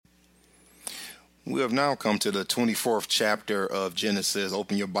We have now come to the 24th chapter of Genesis.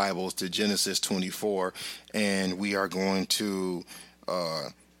 Open your Bibles to Genesis 24, and we are going to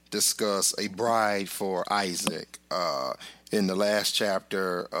discuss a bride for Isaac. In the last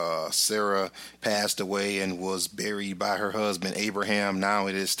chapter, Sarah passed away and was buried by her husband Abraham. Now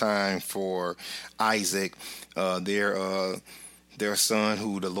it is time for Isaac, their son,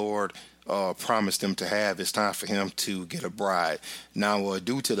 who the Lord promised him to have. It's time for him to get a bride. Now,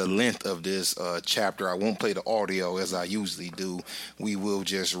 due to the length of this chapter, I won't play the audio as I usually do. We will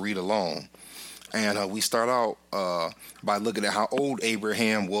just read along. And we start out by looking at how old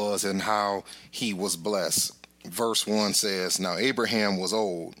Abraham was and how he was blessed. Verse 1 says, "Now Abraham was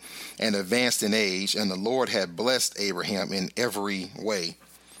old and advanced in age, and the Lord had blessed Abraham in every way."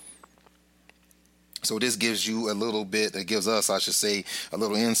 So this gives you a little bit, it gives us, I should say, a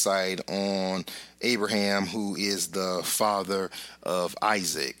little insight on Abraham, who is the father of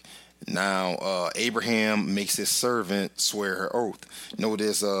Isaac. Now, Abraham makes his servant swear her oath.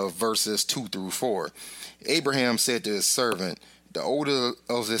 Notice verses 2 through 4. Abraham said to his servant, the older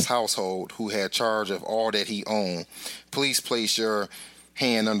of his household, who had charge of all that he owned, "Please place your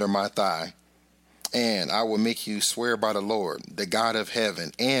hand under my thigh, and I will make you swear by the Lord, the God of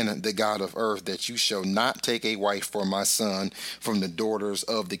heaven and the God of earth, that you shall not take a wife for my son from the daughters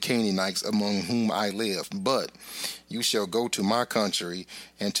of the Canaanites among whom I live, but you shall go to my country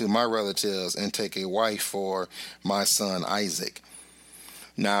and to my relatives and take a wife for my son Isaac."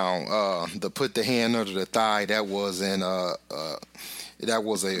 Now, the put the hand under the thigh, that was a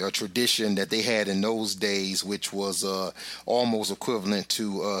tradition that they had in those days, which was almost equivalent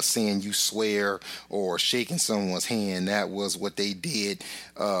to saying you swear or shaking someone's hand. That was what they did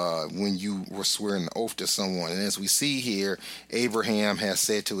when you were swearing an oath to someone. And as we see here, Abraham has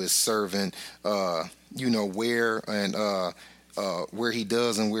said to his servant, where he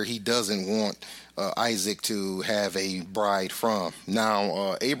does and where he doesn't want Isaac to have a bride from.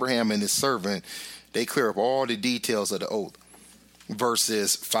 Now, Abraham and his servant, they clear up all the details of the oath.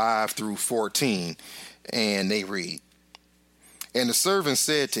 Verses 5 through 14, and they read, "And the servant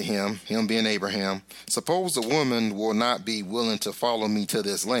said to him being Abraham, suppose the woman will not be willing to follow me to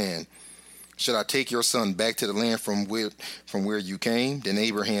this land. Should I take your son back to the land from where you came?" Then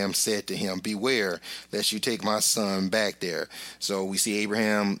Abraham said to him, "Beware lest you take my son back there." So we see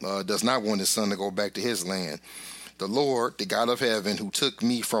Abraham does not want his son to go back to his land. "The Lord, the God of heaven, who took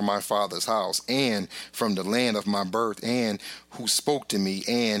me from my father's house and from the land of my birth, and who spoke to me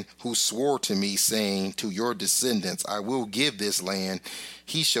and who swore to me, saying, to your descendants, I will give this land,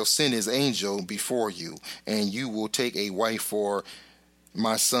 he shall send his angel before you, and you will take a wife for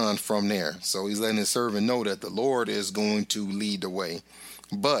my son from there." So he's letting his servant know that the Lord is going to lead the way.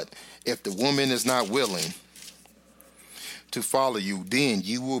 "But if the woman is not willing to follow you, then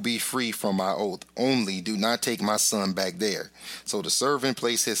you will be free from my oath. Only do not take my son back there." So the servant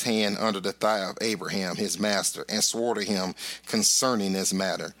placed his hand under the thigh of Abraham, his master, and swore to him concerning this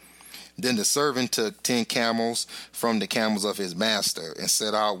matter. Then the servant took 10 camels from the camels of his master and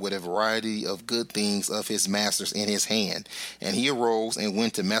set out with a variety of good things of his master's in his hand. And he arose and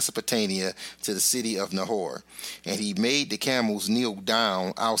went to Mesopotamia, to the city of Nahor. And he made the camels kneel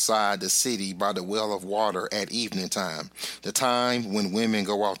down outside the city by the well of water at evening time, the time when women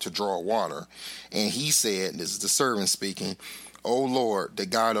go out to draw water. And he said, this is the servant speaking, "O Lord, the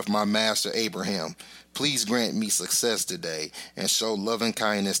God of my master Abraham, please grant me success today and show loving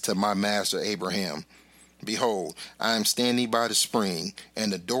kindness to my master Abraham. Behold, I am standing by the spring,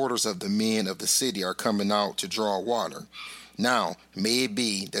 and the daughters of the men of the city are coming out to draw water. Now, may it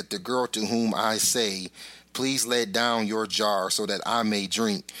be that the girl to whom I say, 'Please let down your jar so that I may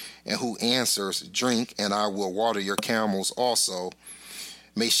drink,' and who answers, 'Drink, and I will water your camels also,'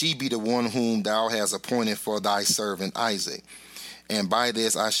 may she be the one whom thou hast appointed for thy servant Isaac. And by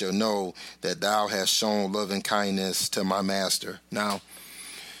this I shall know that thou hast shown loving kindness to my master." Now,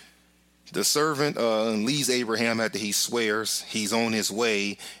 the servant leaves Abraham after he swears. He's on his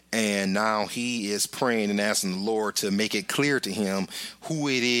way, and now he is praying and asking the Lord to make it clear to him who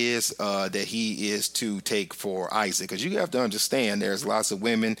it is that he is to take for Isaac. Because you have to understand, there's lots of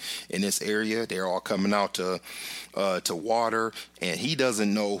women in this area. They're all coming out to water, and he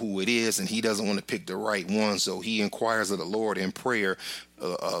doesn't know who it is, and he doesn't want to pick the right one. So he inquires of the Lord in prayer,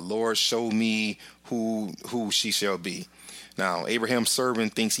 "Lord, show me who she shall be." Now, Abraham's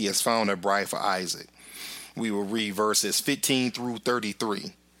servant thinks he has found a bride for Isaac. We will read verses 15 through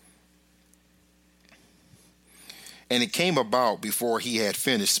 33. And it came about before he had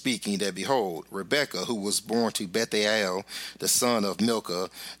finished speaking that, behold, Rebekah, who was born to Bethuel, the son of Milcah,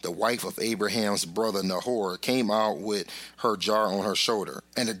 the wife of Abraham's brother Nahor, came out with her jar on her shoulder.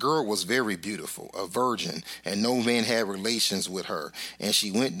 And the girl was very beautiful, a virgin, and no man had relations with her. And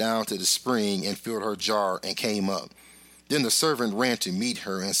she went down to the spring and filled her jar and came up. Then the servant ran to meet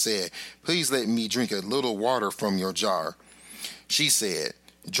her and said, Please let me drink a little water from your jar. She said,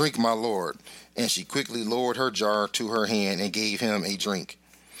 Drink, my lord. And she quickly lowered her jar to her hand and gave him a drink.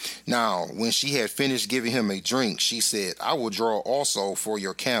 Now, when she had finished giving him a drink, she said, I will draw also for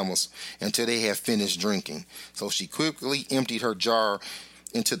your camels until they have finished drinking. So she quickly emptied her jar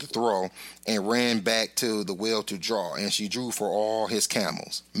into the thru and ran back to the well to draw, and she drew for all his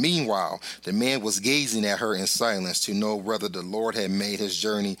camels. Meanwhile, the man was gazing at her in silence to know whether the Lord had made his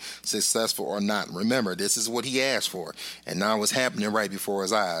journey successful or not. Remember, this is what he asked for, and now it's happening right before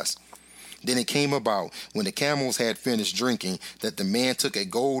his eyes. Then it came about, when the camels had finished drinking, that the man took a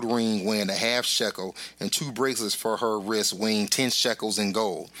gold ring weighing a half shekel and 2 bracelets for her wrist weighing 10 shekels in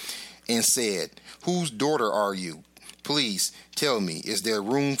gold, and said, Whose daughter are you? Please tell me, is there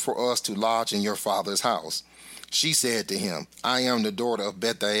room for us to lodge in your father's house? She said to him, I am the daughter of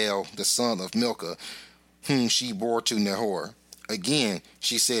Bethuel, the son of Milcah, whom she bore to Nahor. Again,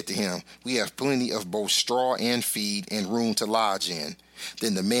 she said to him, We have plenty of both straw and feed and room to lodge in.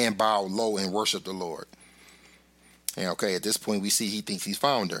 Then the man bowed low and worshiped the Lord. And okay, at this point we see he thinks he's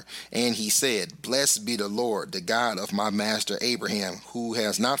found her. And he said, Blessed be the Lord, the God of my master Abraham, who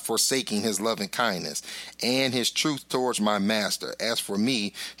has not forsaken his loving kindness and his truth towards my master. As for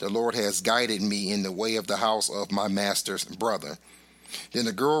me, the Lord has guided me in the way of the house of my master's brother. Then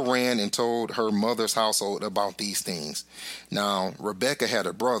the girl ran and told her mother's household about these things. Now Rebekah had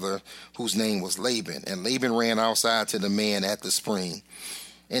a brother whose name was Laban, and Laban ran outside to the man at the spring.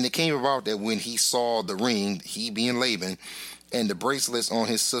 And it came about that when he saw the ring, he being Laban, and the bracelets on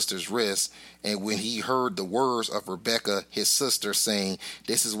his sister's wrist, and when he heard the words of Rebekah his sister, saying,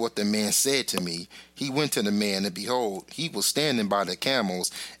 This is what the man said to me, he went to the man, and behold, he was standing by the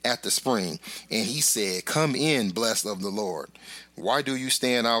camels at the spring. And he said, Come in, blessed of the Lord. Why do you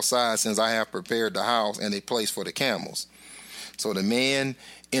stand outside, since I have prepared the house and a place for the camels? So the man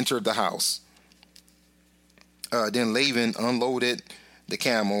entered the house. Then Laban unloaded the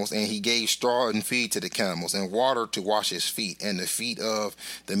camels, and he gave straw and feed to the camels, and water to wash his feet and the feet of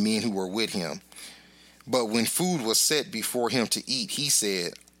the men who were with him. But when food was set before him to eat, he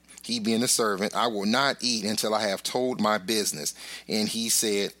said, he being the servant, I will not eat until I have told my business. And he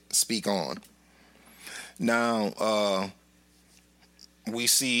said, Speak on. Now, we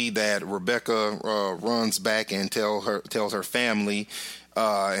see that Rebekah runs back and tells her family,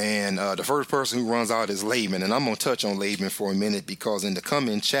 and the first person who runs out is Laban. And I'm going to touch on Laban for a minute, because in the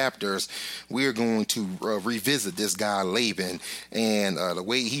coming chapters, we're going to revisit this guy Laban. And the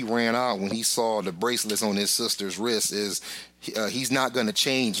way he ran out when he saw the bracelets on his sister's wrist is he's not going to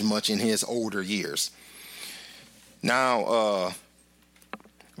change much in his older years. Now,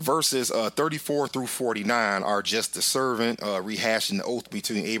 verses 34 through 49 are just the servant rehashing the oath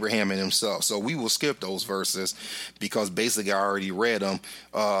between Abraham and himself. So we will skip those verses because basically I already read them.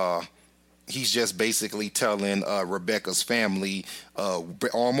 He's just basically telling Rebekah's family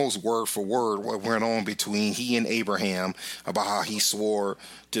almost word for word what went on between he and Abraham, about how he swore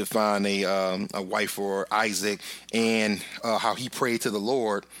to find a wife for Isaac, and how he prayed to the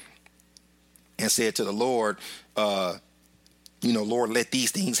Lord and said to the Lord, Lord, let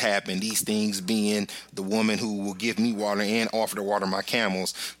these things happen. These things being the woman who will give me water and offer to water my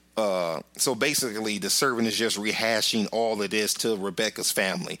camels. So basically, the servant is just rehashing all of this to Rebekah's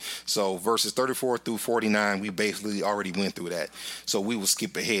family. So verses 34 through 49, we basically already went through that. So we will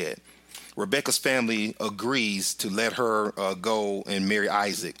skip ahead. Rebekah's family agrees to let her go and marry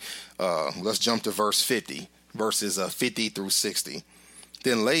Isaac. Let's jump to verse 50, verses 50 through 60.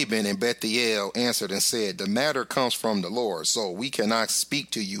 Then Laban and Bethuel answered and said, The matter comes from the Lord, so we cannot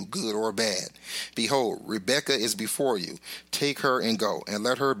speak to you good or bad. Behold, Rebekah is before you. Take her and go, and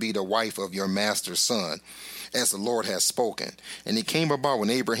let her be the wife of your master's son, as the Lord has spoken. And it came about,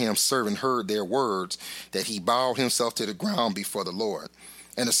 when Abraham's servant heard their words, that he bowed himself to the ground before the Lord.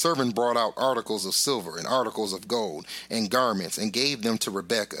 And the servant brought out articles of silver and articles of gold and garments, and gave them to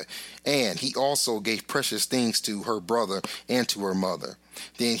Rebekah. And he also gave precious things to her brother and to her mother.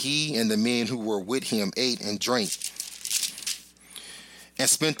 Then he and the men who were with him ate and drank and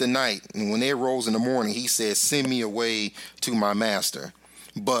spent the night. And when they arose in the morning, he said, Send me away to my master.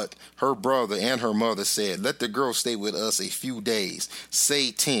 But her brother and her mother said, "Let the girl stay with us a few days,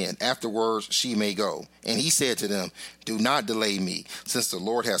 say 10. Afterwards she may go." And he said to them, "Do not delay me, since the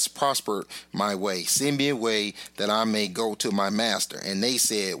Lord has prospered my way. Send me away that I may go to my master." And they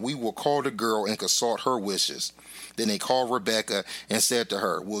said, "We will call the girl and consult her wishes." Then they called Rebekah and said to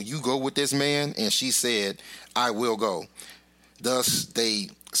her, "Will you go with this man?" And she said, "I will go." Thus they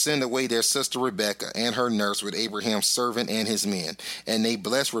sent away their sister Rebekah and her nurse with Abraham's servant and his men. And they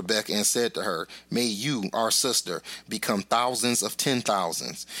blessed Rebekah and said to her, "May you, our sister, become thousands of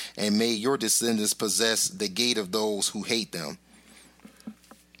 10,000s, and may your descendants possess the gate of those who hate them."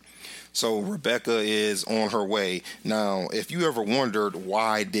 So Rebecca is on her way. Now, if you ever wondered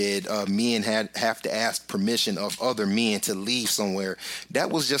why did men have to ask permission of other men to leave somewhere,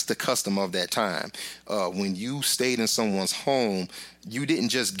 that was just the custom of that time. When you stayed in someone's home, you didn't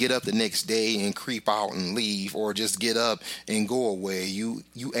just get up the next day and creep out and leave, or just get up and go away. You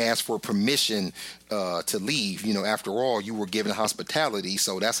asked for permission to leave. After all, you were given hospitality,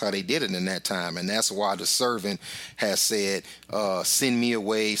 so that's how they did it in that time. And that's why the servant has said, "Send me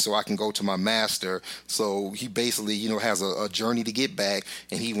away so I can go to my master." So he basically, has a journey to get back,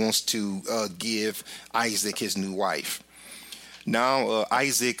 and he wants to give Isaac his new wife. Now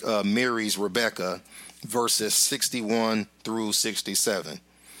Isaac marries Rebekah, verses 61 through 67.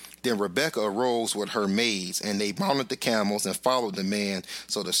 Then Rebekah arose with her maids, and they mounted the camels and followed the man.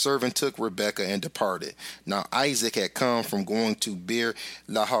 So the servant took Rebekah and departed. Now Isaac had come from going to Bir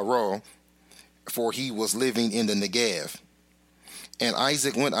Lahai, for he was living in the Negev. And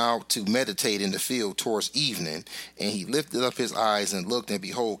Isaac went out to meditate in the field towards evening, and he lifted up his eyes and looked, and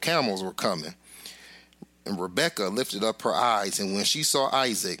behold, camels were coming. And Rebekah lifted up her eyes, and when she saw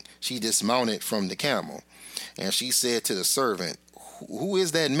Isaac, she dismounted from the camel. And she said to the servant, "Who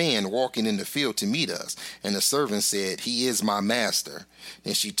is that man walking in the field to meet us?" And the servant said, "He is my master."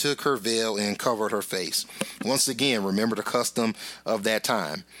 Then she took her veil and covered her face. Once again, remember the custom of that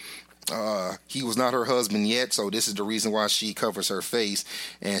time. He was not her husband yet, so this is the reason why she covers her face.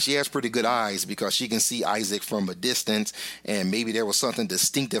 And she has pretty good eyes because she can see Isaac from a distance, and maybe there was something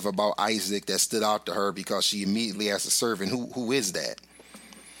distinctive about Isaac that stood out to her, because she immediately asked the servant, who is that?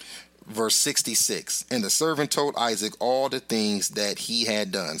 Verse 66, and the servant told Isaac all the things that he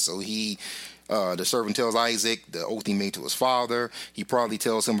had done. So the servant tells Isaac the oath he made to his father. He probably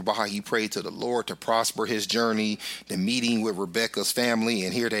tells him about how he prayed to the Lord to prosper his journey, the meeting with Rebekah's family,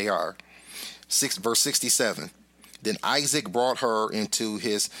 and here they are. Verse 67. Then Isaac brought her into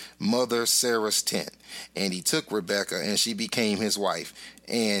his mother Sarah's tent, and he took Rebekah, and she became his wife,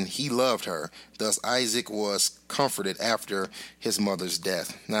 and he loved her. Thus Isaac was comforted after his mother's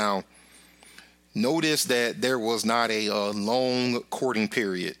death. Now, notice that there was not a long courting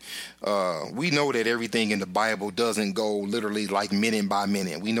period. We know that everything in the Bible doesn't go literally like minute by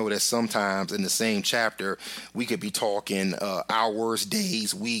minute. We know that sometimes in the same chapter, we could be talking hours,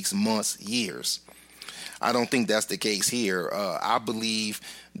 days, weeks, months, years. I don't think that's the case here. I believe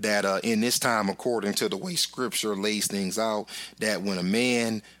that in this time, according to the way Scripture lays things out, that when a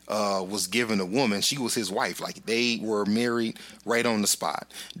man was given a woman, she was his wife. Like, they were married right on the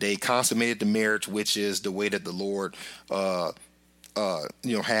spot. They consummated the marriage, which is the way that the Lord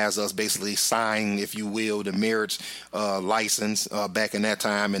has us basically sign, if you will, the marriage license back in that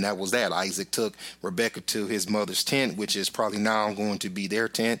time, and that was that. Isaac took Rebekah to his mother's tent, which is probably now going to be their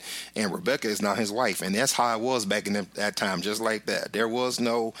tent, and Rebekah is now his wife. And that's how it was back in that time, just like that. There was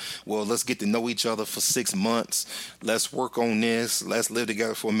no, well, let's get to know each other for 6 months, let's work on this, let's live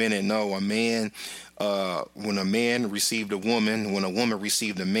together for a minute. No, when a man received a woman, when a woman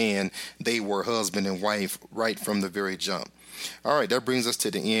received a man, they were husband and wife right from the very jump. All right, that brings us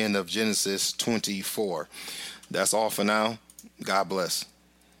to the end of Genesis 24. That's all for now. God bless.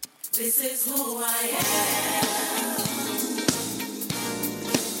 This is who I am.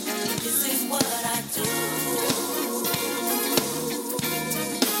 This is what I do.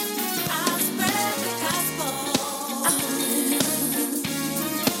 I spread the gospel.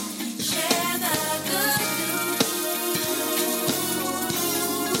 Share the good news.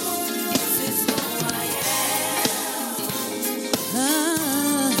 This is who I am.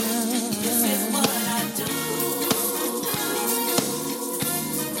 This is what I do.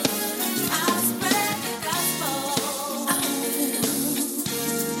 I spread the gospel.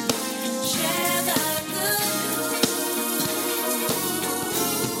 Share the good news.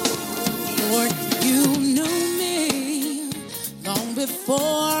 Lord, you knew me long before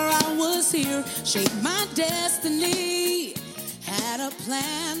I was here. Shaped my destiny. Had a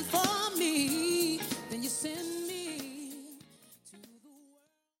plan for